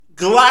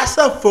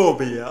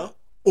Glossophobia,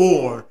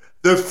 or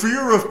the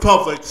fear of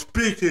public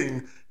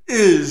speaking,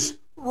 is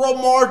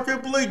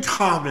remarkably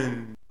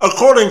common.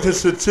 According to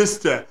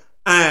Statista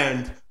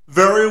and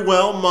Very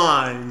Well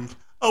Mind,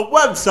 a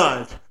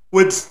website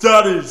which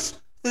studies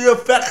the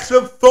effects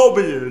of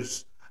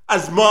phobias,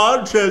 as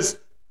much as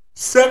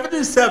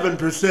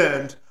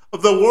 77%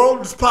 of the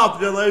world's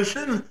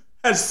population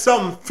has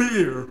some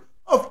fear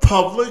of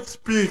public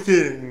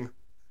speaking.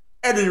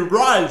 Eddie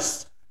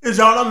Rice is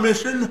on a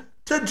mission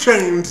to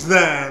change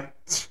that.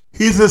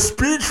 He's a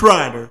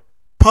speechwriter,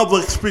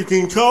 public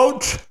speaking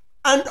coach,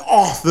 and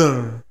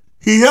author.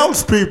 He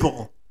helps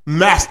people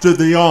master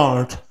the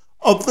art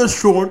of the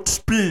short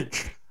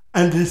speech,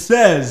 and he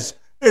says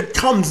it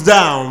comes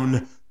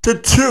down to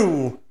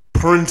two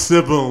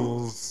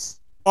principles: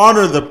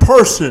 honor the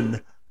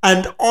person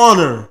and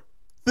honor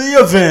the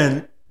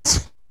event.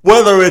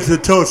 Whether it's a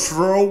toast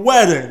for a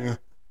wedding,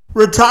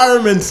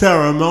 retirement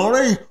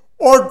ceremony,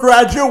 or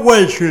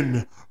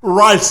graduation,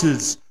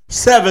 Rice's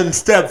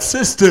 7-step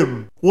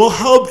system will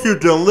help you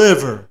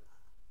deliver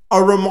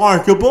a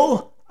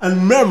remarkable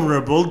and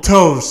memorable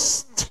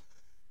toast.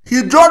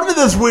 He joined me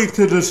this week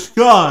to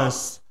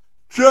discuss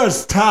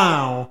just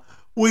how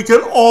we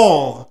can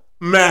all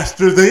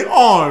master the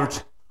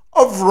art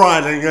of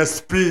writing a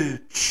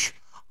speech.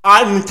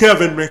 I'm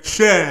Kevin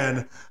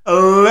McShann.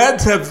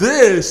 Let's have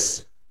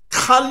this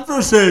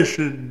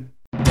conversation.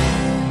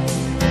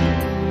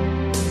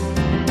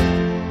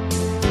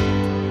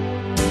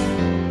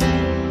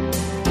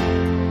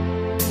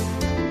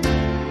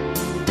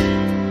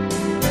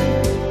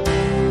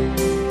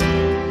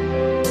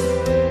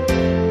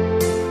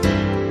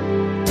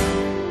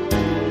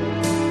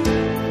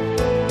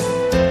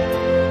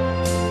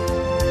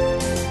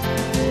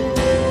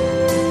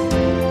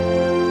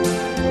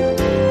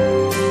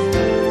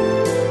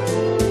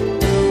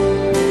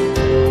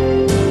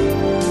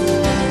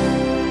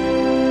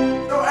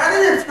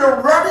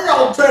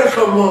 Take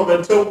a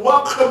moment to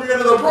welcome you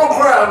to the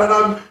program, and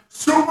I'm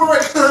super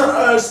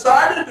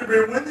excited to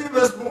be with you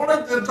this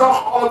morning to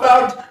talk all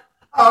about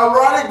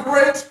writing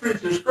great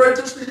speeches. Great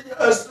to see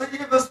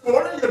you this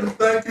morning, and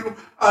thank you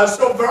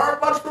so very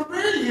much for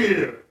being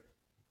here.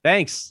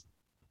 Thanks.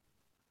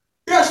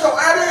 Yeah, so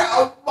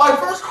Eddie, my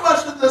first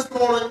question this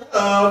morning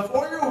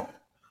for you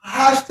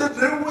has to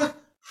do with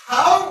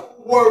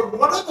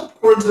what are the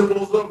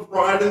principles of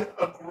writing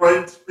a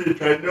great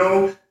speech? I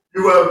know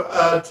you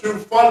have two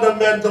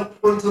fundamental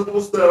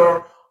principles that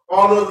are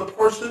honor the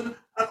person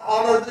and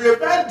honor the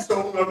event.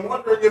 So I'm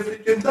wondering if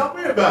you can tell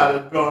me about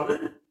it,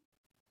 Johnny.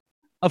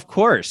 Of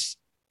course.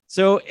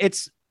 So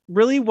it's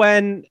really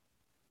when,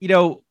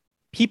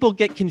 people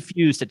get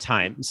confused at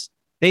times.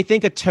 They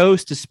think a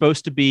toast is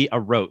supposed to be a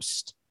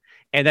roast,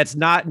 and that's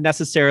not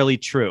necessarily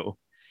true.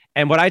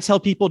 And what I tell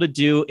people to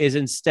do is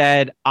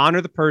instead honor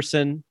the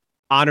person,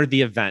 honor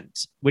the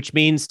event, which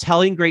means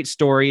telling great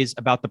stories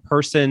about the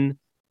person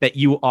that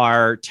you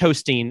are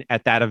toasting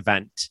at that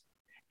event.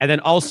 And then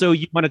also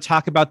you want to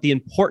talk about the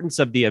importance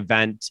of the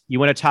event. You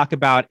want to talk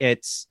about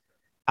its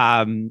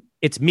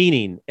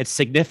meaning, its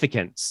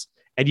significance,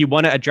 and you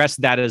want to address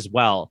that as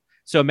well.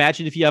 So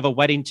imagine if you have a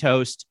wedding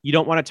toast, you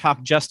don't want to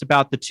talk just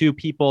about the two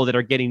people that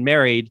are getting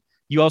married.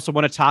 You also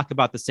want to talk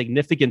about the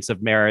significance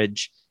of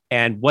marriage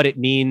and what it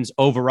means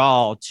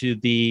overall to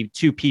the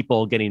two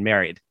people getting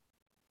married.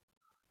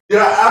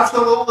 Yeah,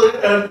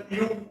 absolutely. And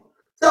you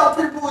tell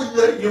people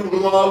that you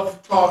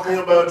love talking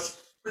about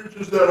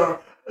speeches that are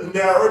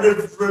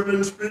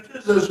narrative-driven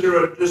speeches, as you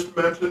had just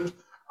mentioned,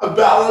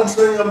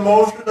 balancing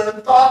emotion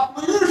and thought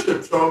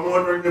leadership. So I'm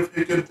wondering if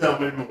you can tell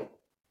me more.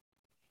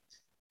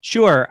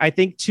 Sure. I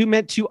think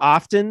too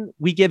often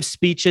we give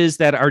speeches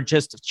that are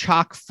just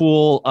chock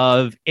full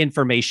of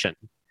information.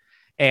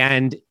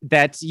 And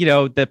that's,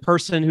 the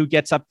person who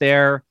gets up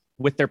there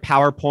with their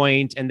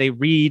PowerPoint and they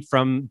read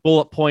from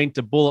bullet point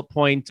to bullet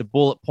point to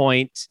bullet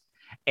point.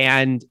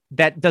 And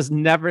that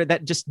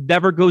just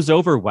never goes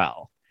over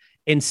well.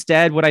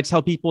 Instead, what I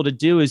tell people to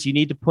do is you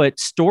need to put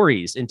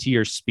stories into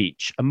your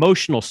speech,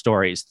 emotional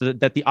stories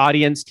that the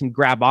audience can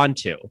grab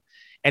onto.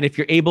 And if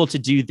you're able to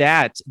do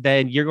that,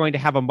 then you're going to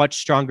have a much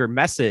stronger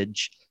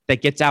message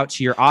that gets out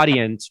to your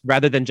audience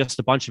rather than just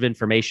a bunch of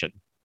information.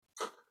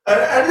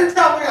 And you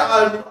tell me,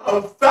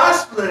 I'm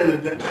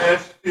fascinated to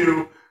ask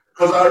you,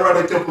 because I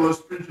write a couple of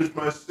speeches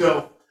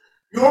myself,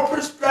 your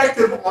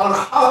perspective on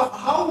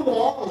how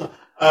long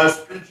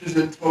speeches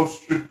and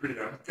toasts should be.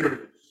 I'm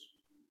curious.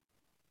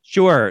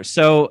 Sure.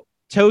 So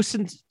toasts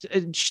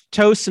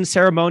and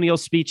ceremonial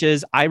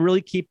speeches, I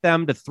really keep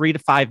them to 3 to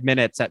 5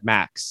 minutes at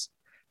max.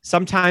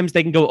 Sometimes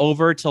they can go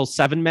over till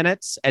 7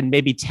 minutes and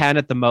maybe 10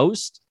 at the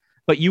most,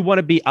 but you want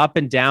to be up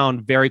and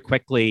down very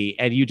quickly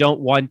and you don't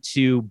want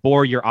to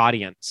bore your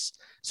audience.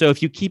 So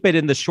if you keep it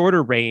in the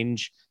shorter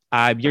range,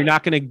 you're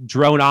not going to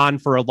drone on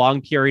for a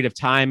long period of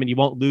time and you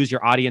won't lose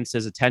your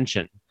audience's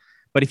attention.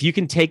 But if you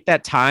can take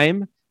that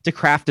time to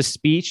craft a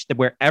speech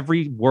where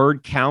every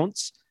word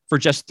counts for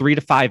just 3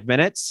 to 5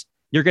 minutes,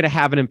 you're going to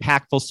have an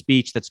impactful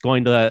speech that's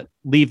going to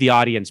leave the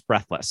audience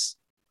breathless.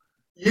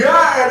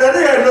 Yeah, and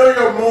Eddie, I know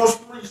your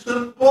most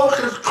recent book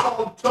is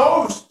called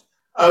Toast,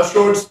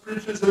 Short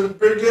Speeches and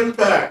Big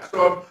Impact.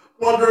 So I'm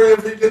wondering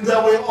if you can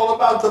tell me all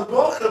about the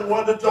book and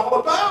what it's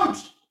all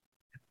about.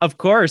 Of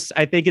course,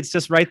 I think it's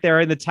just right there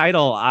in the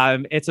title.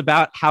 It's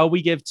about how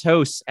we give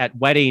toasts at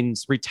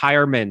weddings,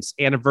 retirements,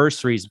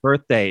 anniversaries,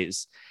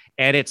 birthdays.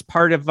 And it's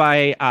part of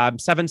my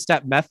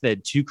 7-step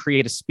method to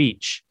create a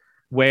speech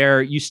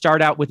where you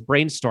start out with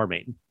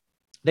brainstorming.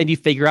 Then you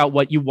figure out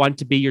what you want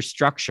to be your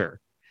structure.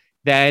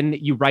 Then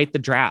you write the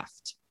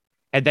draft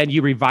and then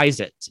you revise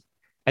it.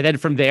 And then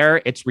from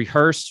there, it's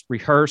rehearse,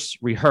 rehearse,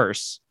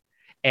 rehearse.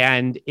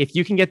 And if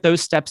you can get those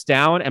steps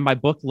down, and my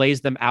book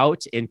lays them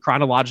out in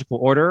chronological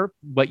order,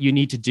 what you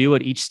need to do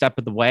at each step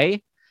of the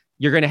way,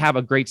 you're going to have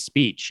a great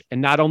speech.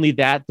 And not only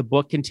that, the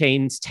book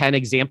contains 10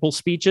 example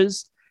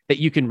speeches that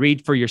you can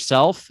read for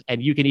yourself,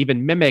 and you can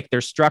even mimic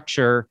their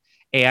structure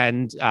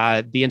and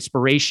the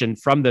inspiration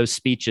from those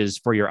speeches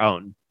for your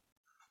own.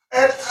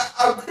 And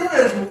I'm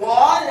curious,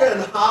 why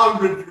and how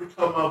did you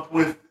come up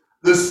with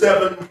the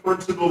 7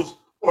 principles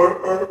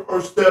or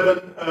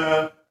 7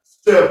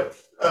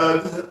 steps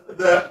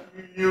that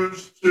you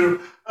use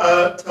to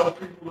tell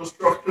people to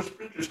structure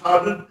speeches? How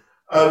did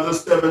the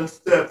 7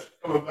 steps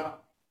come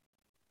about?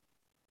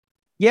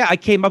 Yeah, I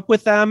came up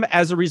with them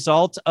as a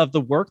result of the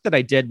work that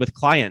I did with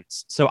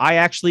clients. So I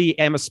actually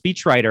am a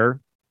speechwriter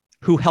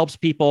who helps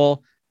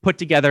people put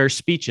together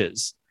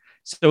speeches.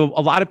 So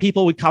a lot of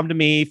people would come to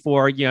me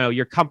for,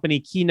 your company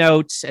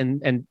keynotes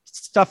and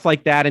stuff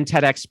like that and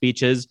TEDx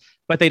speeches,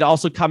 but they'd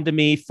also come to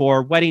me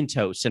for wedding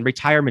toasts and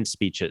retirement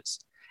speeches.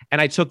 And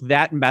I took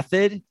that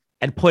method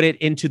and put it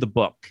into the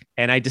book,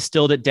 and I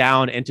distilled it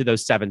down into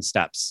those 7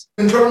 steps.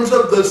 In terms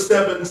of the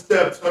 7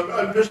 steps,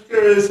 I'm just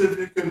curious if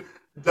you can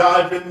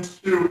dive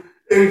into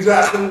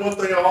exactly what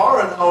they are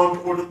and how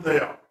important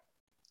they are.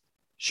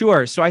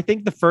 Sure. So I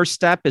think the first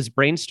step is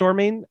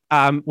brainstorming,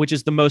 which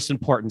is the most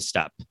important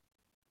step.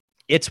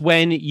 It's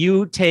when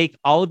you take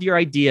all of your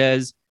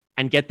ideas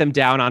and get them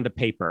down onto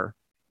paper.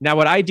 Now,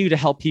 what I do to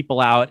help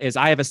people out is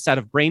I have a set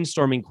of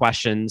brainstorming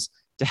questions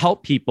to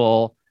help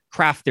people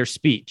craft their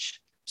speech.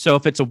 So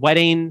if it's a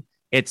wedding,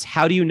 it's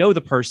how do you know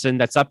the person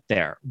that's up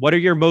there? What are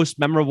your most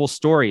memorable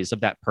stories of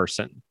that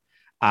person?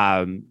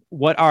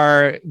 What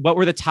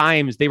were the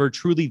times they were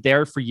truly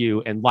there for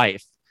you in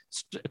life?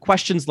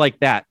 Questions like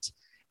that.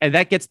 And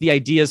that gets the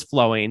ideas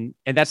flowing.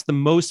 And that's the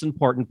most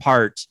important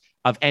part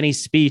of any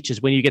speech, is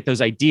when you get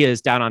those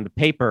ideas down onto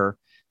paper,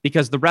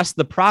 because the rest of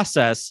the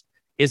process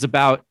is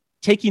about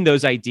taking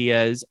those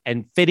ideas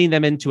and fitting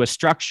them into a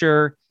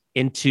structure,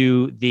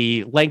 into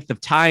the length of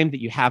time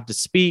that you have to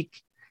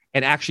speak,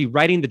 and actually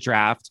writing the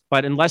draft.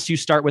 But unless you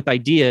start with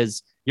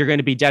ideas, you're going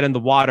to be dead in the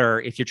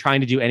water if you're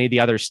trying to do any of the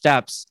other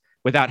steps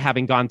without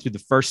having gone through the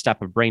first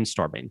step of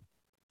brainstorming.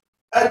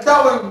 And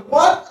tell me,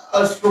 what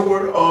a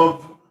sort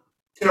of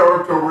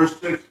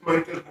characteristics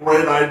make a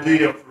great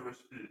idea for a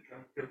speech?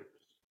 I'm curious.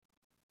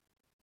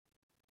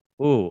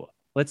 Ooh,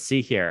 let's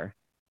see here.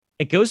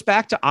 It goes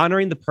back to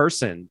honoring the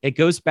person. It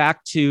goes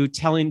back to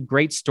telling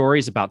great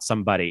stories about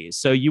somebody.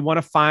 So you want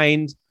to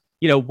find,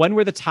 when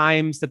were the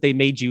times that they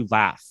made you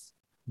laugh?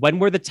 When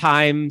were the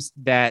times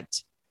that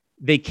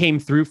they came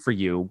through for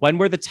you? When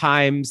were the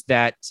times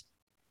that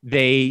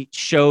they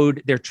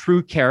showed their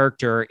true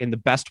character in the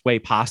best way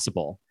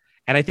possible?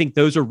 And I think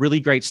those are really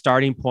great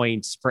starting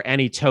points for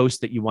any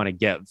toast that you want to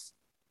give.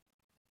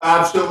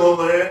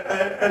 Absolutely.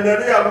 And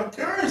then, yeah, I'm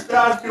curious to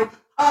ask you,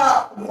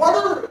 what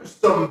are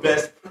some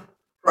best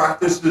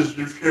practices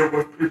you share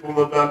with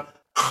people about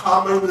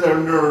calming their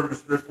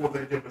nerves before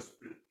they give a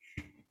speech?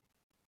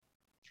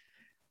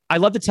 I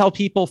love to tell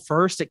people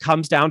first, it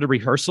comes down to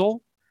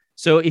rehearsal.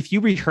 So if you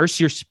rehearse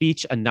your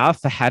speech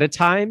enough ahead of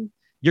time,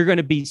 you're going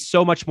to be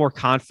so much more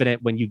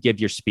confident when you give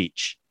your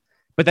speech.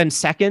 But then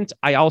second,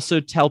 I also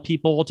tell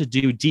people to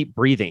do deep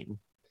breathing,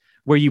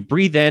 where you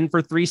breathe in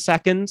for 3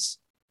 seconds,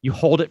 you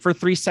hold it for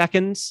 3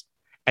 seconds,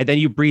 and then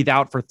you breathe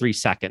out for 3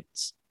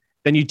 seconds.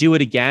 Then you do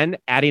it again,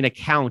 adding a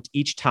count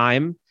each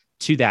time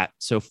to that.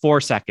 So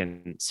 4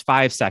 seconds,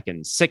 5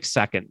 seconds, 6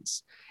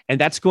 seconds. And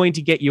that's going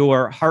to get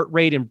your heart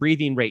rate and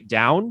breathing rate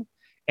down.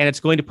 And it's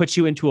going to put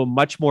you into a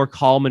much more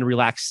calm and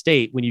relaxed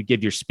state when you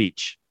give your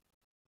speech.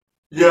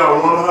 Yeah,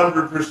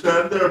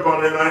 100% there,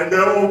 buddy. And I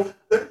know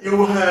that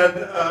you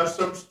had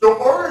some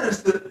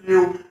stories that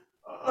you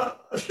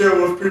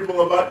share with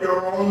people about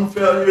your own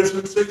failures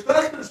and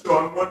successes. So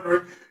I'm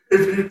wondering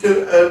if you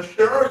could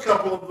share a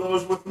couple of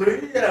those with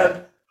me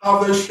and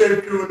how they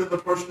shaped you into the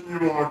person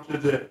you are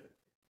today.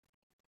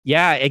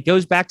 Yeah, it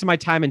goes back to my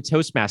time in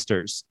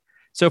Toastmasters.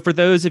 So for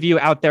those of you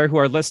out there who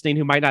are listening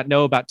who might not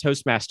know about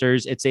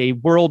Toastmasters, it's a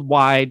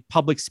worldwide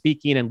public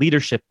speaking and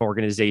leadership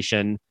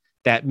organization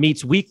that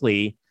meets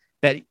weekly,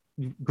 that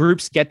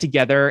groups get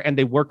together and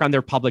they work on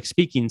their public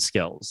speaking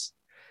skills.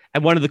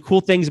 And one of the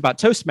cool things about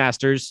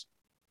Toastmasters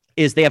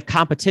is they have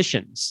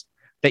competitions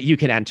that you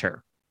can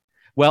enter.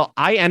 Well,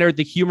 I entered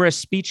the humorous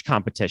speech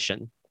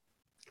competition,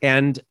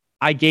 and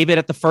I gave it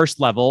at the first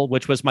level,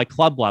 which was my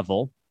club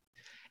level.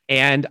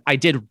 And I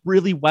did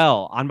really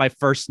well on my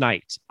first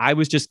night. I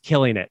was just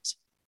killing it.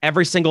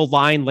 Every single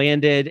line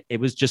landed. It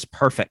was just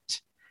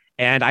perfect.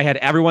 And I had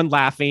everyone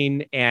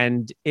laughing,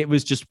 and it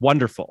was just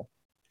wonderful.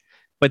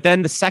 But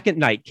then the second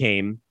night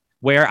came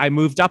where I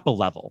moved up a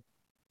level,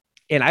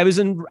 and I was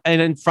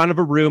in front of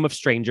a room of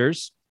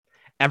strangers.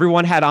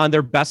 Everyone had on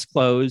their best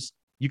clothes.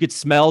 You could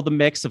smell the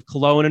mix of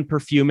cologne and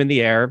perfume in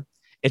the air.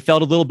 It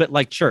felt a little bit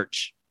like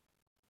church.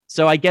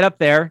 So I get up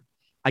there,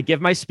 I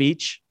give my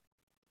speech.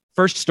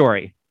 First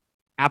story,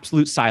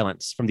 absolute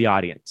silence from the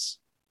audience.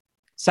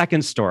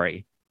 Second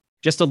story,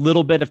 just a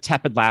little bit of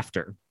tepid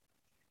laughter.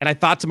 And I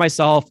thought to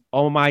myself,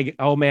 oh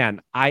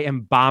man, I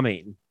am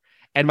bombing.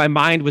 And my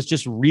mind was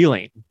just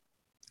reeling.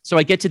 So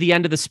I get to the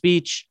end of the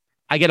speech,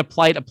 I get a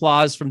polite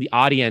applause from the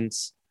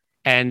audience,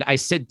 and I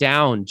sit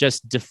down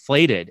just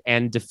deflated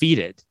and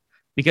defeated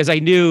because I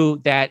knew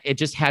that it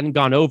just hadn't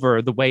gone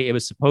over the way it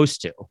was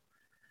supposed to.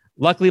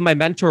 Luckily, my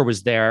mentor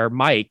was there,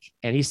 Mike,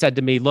 and he said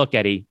to me, look,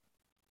 Eddie,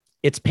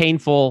 it's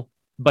painful,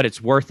 but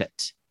it's worth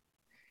it.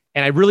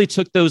 And I really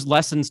took those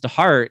lessons to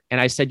heart. And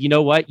I said, you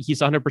know what?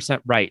 He's 100%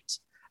 right.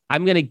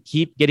 I'm going to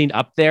keep getting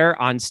up there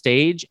on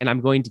stage, and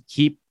I'm going to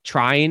keep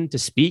trying to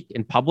speak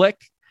in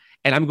public.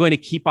 And I'm going to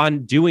keep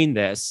on doing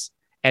this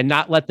and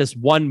not let this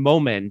one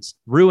moment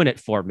ruin it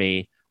for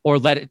me, or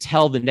let it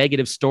tell the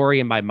negative story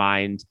in my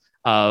mind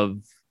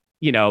of,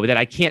 that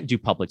I can't do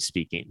public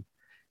speaking.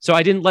 So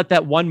I didn't let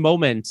that one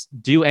moment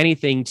do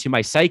anything to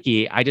my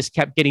psyche. I just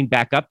kept getting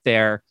back up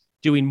there,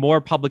 doing more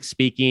public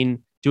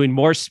speaking, doing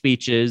more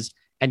speeches,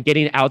 and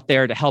getting out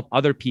there to help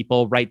other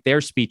people write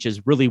their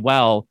speeches really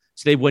well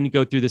so they wouldn't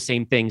go through the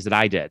same things that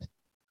I did.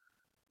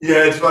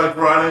 Yeah, it's like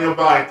riding a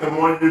bike. The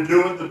more you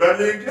do it, the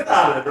better you get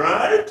at it,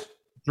 right?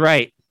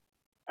 Right.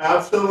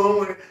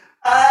 Absolutely.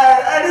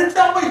 And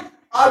tell me,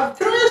 I'm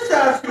curious to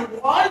ask you,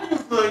 why do you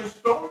think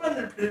so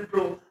many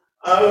people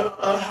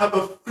have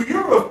a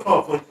fear of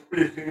public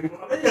speaking,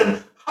 buddy?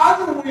 And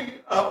how do we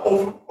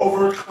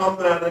overcome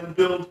that and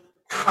build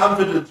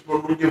confidence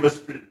when we give a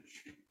speech?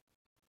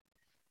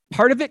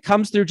 Part of it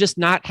comes through just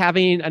not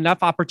having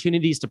enough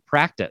opportunities to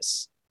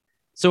practice.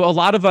 So a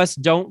lot of us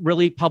don't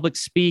really public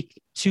speak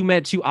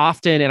too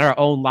often in our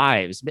own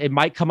lives. It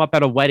might come up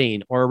at a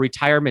wedding or a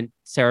retirement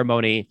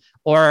ceremony,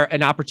 or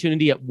an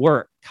opportunity at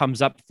work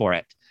comes up for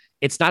it.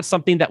 It's not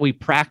something that we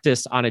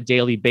practice on a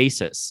daily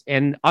basis.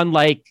 And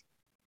unlike,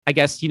 I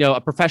guess, a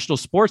professional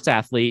sports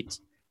athlete,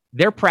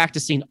 they're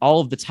practicing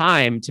all of the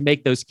time to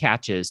make those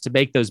catches, to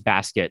make those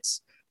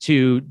baskets,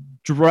 to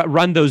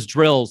run those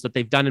drills that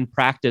they've done in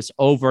practice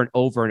over and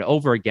over and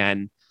over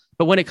again.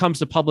 But when it comes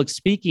to public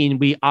speaking,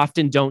 we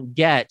often don't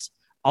get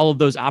all of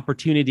those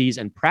opportunities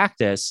and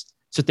practice.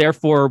 So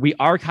therefore, we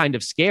are kind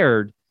of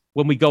scared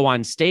when we go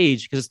on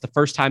stage because it's the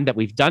first time that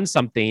we've done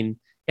something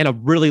in a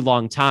really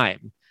long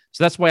time.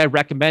 So that's why I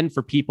recommend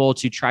for people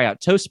to try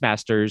out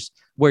Toastmasters,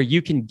 where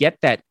you can get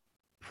that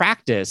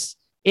practice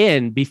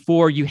in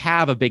before you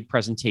have a big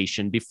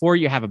presentation, before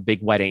you have a big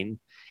wedding.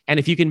 And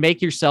if you can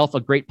make yourself a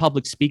great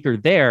public speaker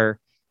there,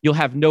 you'll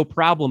have no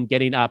problem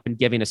getting up and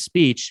giving a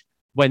speech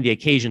when the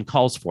occasion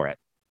calls for it.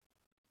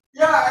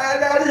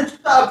 Yeah, and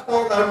at that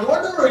point, I'm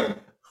wondering,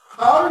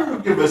 how do you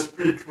give a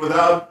speech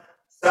without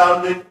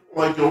sounding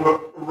like a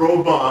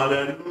robot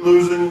and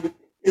losing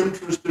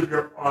interest in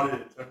your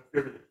audience? I'm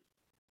curious.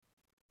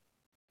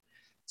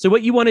 So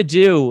what you want to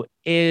do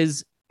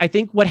is, I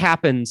think what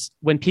happens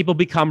when people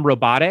become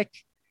robotic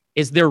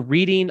is they're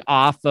reading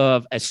off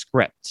of a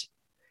script.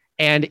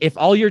 And if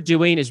all you're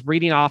doing is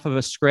reading off of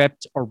a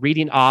script or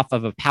reading off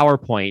of a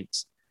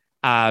PowerPoint,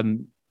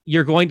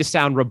 you're going to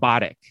sound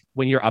robotic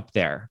when you're up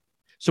there.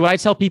 So what I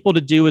tell people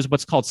to do is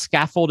what's called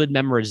scaffolded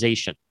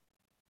memorization.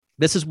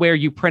 This is where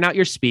you print out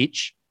your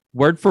speech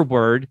word for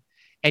word,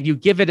 and you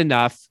give it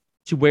enough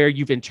to where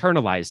you've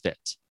internalized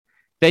it.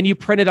 Then you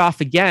print it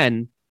off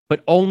again,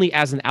 but only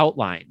as an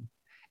outline.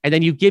 And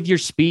then you give your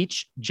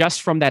speech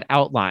just from that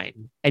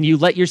outline, and you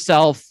let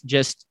yourself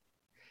just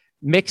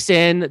mix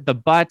in the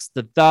buts,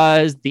 the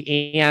thes,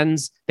 the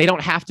ands. They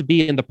don't have to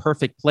be in the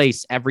perfect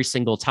place every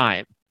single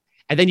time.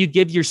 And then you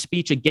give your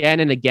speech again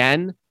and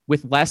again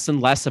with less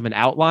and less of an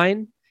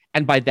outline.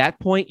 And by that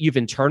point, you've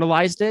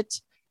internalized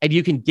it, and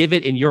you can give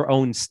it in your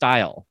own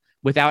style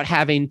without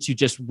having to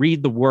just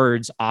read the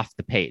words off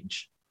the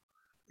page.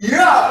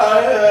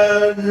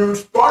 Yeah, you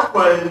sparked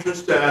my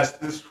interest to ask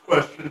this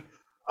question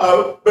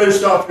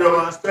based off your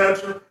last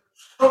answer.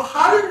 So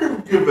how do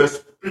you give a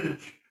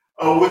speech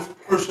with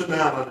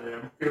personality?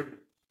 I'm curious.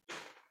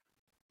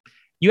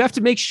 You have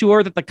to make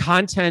sure that the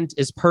content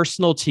is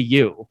personal to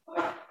you.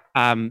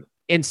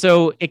 And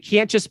so it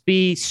can't just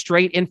be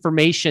straight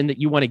information that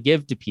you want to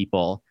give to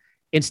people.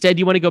 Instead,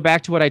 you want to go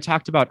back to what I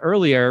talked about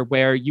earlier,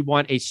 where you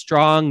want a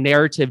strong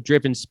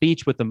narrative-driven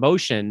speech with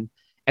emotion.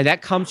 And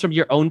that comes from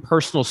your own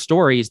personal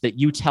stories that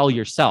you tell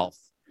yourself,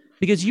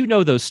 because you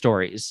know those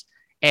stories.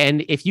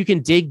 And if you can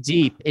dig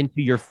deep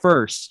into your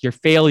firsts, your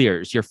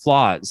failures, your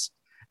flaws,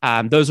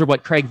 those are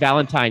what Craig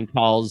Valentine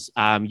calls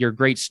your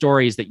great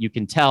stories that you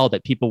can tell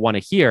that people want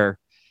to hear.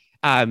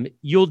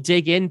 You'll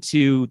dig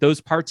into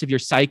those parts of your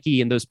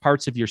psyche and those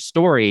parts of your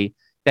story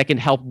that can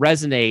help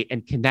resonate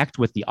and connect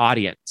with the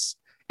audience.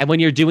 And when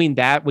you're doing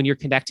that, when you're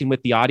connecting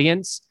with the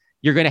audience,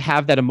 you're going to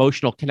have that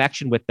emotional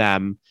connection with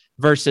them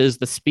versus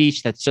the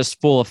speech that's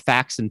just full of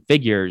facts and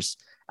figures.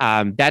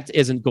 That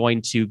isn't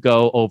going to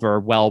go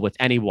over well with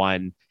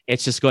anyone.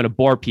 It's just going to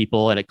bore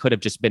people, and it could have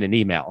just been an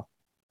email.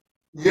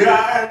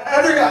 Yeah, and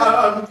I think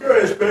I'm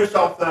curious based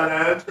off that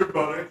answer,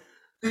 buddy.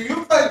 Do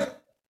you think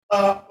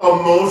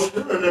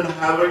emotion and then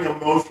having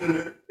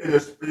emotion in a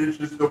speech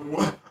is the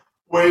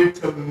way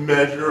to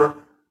measure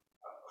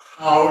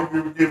how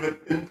you give an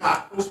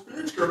impactful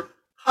speech? Or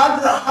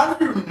how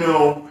do you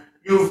know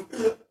you've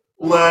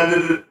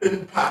landed an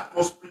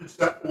impactful speech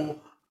that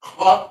will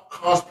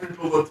cause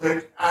people to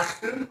take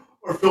action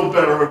or feel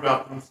better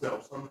about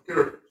themselves? I'm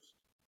curious.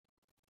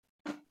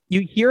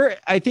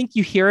 I think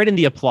you hear it in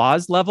the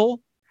applause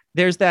level.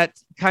 There's that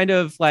kind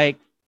of like,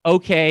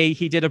 okay,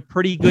 he did a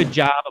pretty good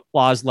job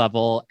applause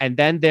level. And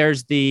then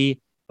there's the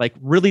like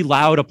really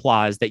loud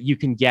applause that you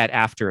can get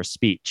after a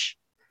speech.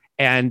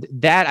 And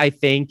that I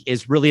think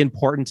is really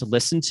important to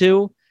listen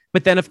to.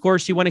 But then, of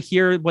course, you want to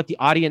hear what the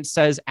audience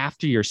says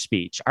after your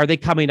speech. Are they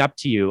coming up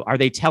to you? Are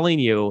they telling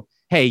you,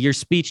 hey, your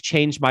speech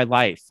changed my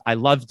life? I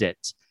loved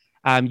it.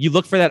 You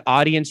look for that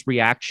audience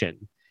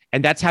reaction.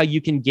 And that's how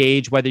you can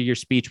gauge whether your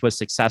speech was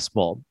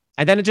successful.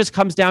 And then it just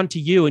comes down to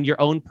you and your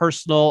own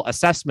personal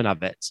assessment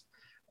of it.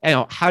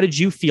 How did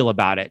you feel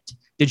about it?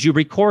 Did you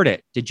record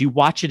it? Did you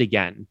watch it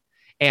again?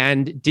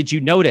 And did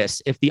you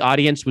notice if the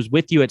audience was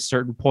with you at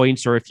certain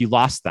points or if you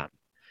lost them?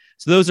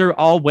 So those are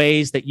all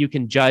ways that you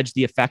can judge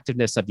the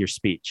effectiveness of your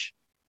speech.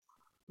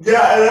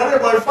 Yeah, and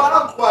then my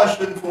final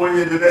question for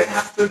you today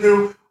has to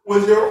do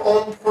with your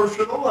own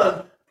personal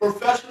and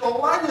professional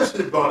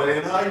legacy, buddy,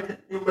 and how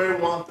you may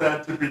want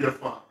that to be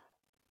defined.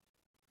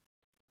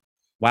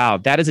 Wow,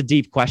 that is a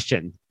deep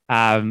question,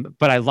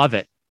 but I love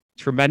it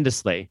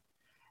tremendously.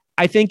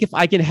 I think if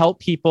I can help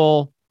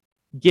people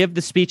give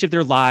the speech of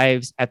their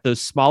lives at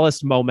those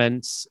smallest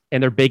moments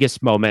and their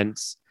biggest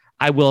moments,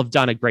 I will have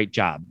done a great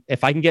job.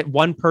 If I can get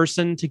one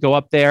person to go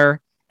up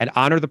there and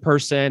honor the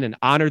person and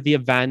honor the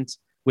event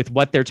with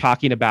what they're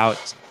talking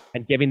about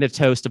and giving the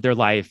toast of their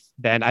life,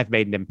 then I've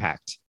made an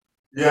impact.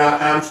 Yeah,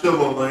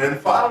 absolutely. And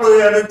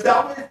finally, Eddie,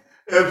 tell me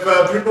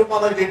if people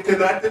want to get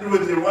connected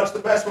with you, what's the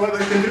best way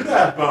they can do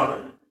that,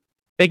 buddy?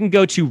 They can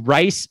go to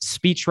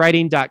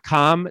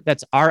ricespeechwriting.com.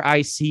 That's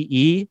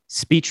RICE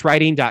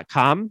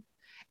speechwriting.com.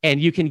 And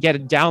you can get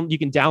it down. You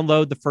can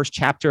download the first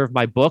chapter of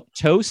my book,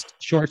 Toast,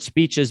 Short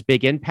Speeches,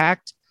 Big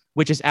Impact,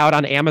 which is out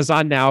on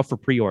Amazon now for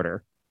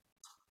pre-order.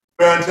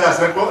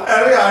 Fantastic. Well,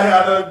 Eddie, I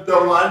had a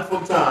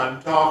delightful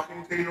time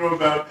talking to you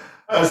about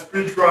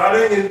speech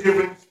writing and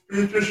giving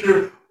speeches.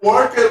 Your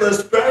work in the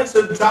space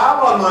and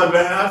time on my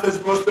behalf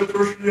is most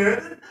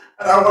appreciated.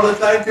 And I want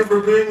to thank you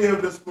for being here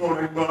this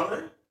morning,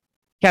 buddy.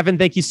 Kevin,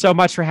 thank you so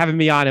much for having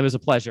me on. It was a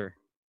pleasure.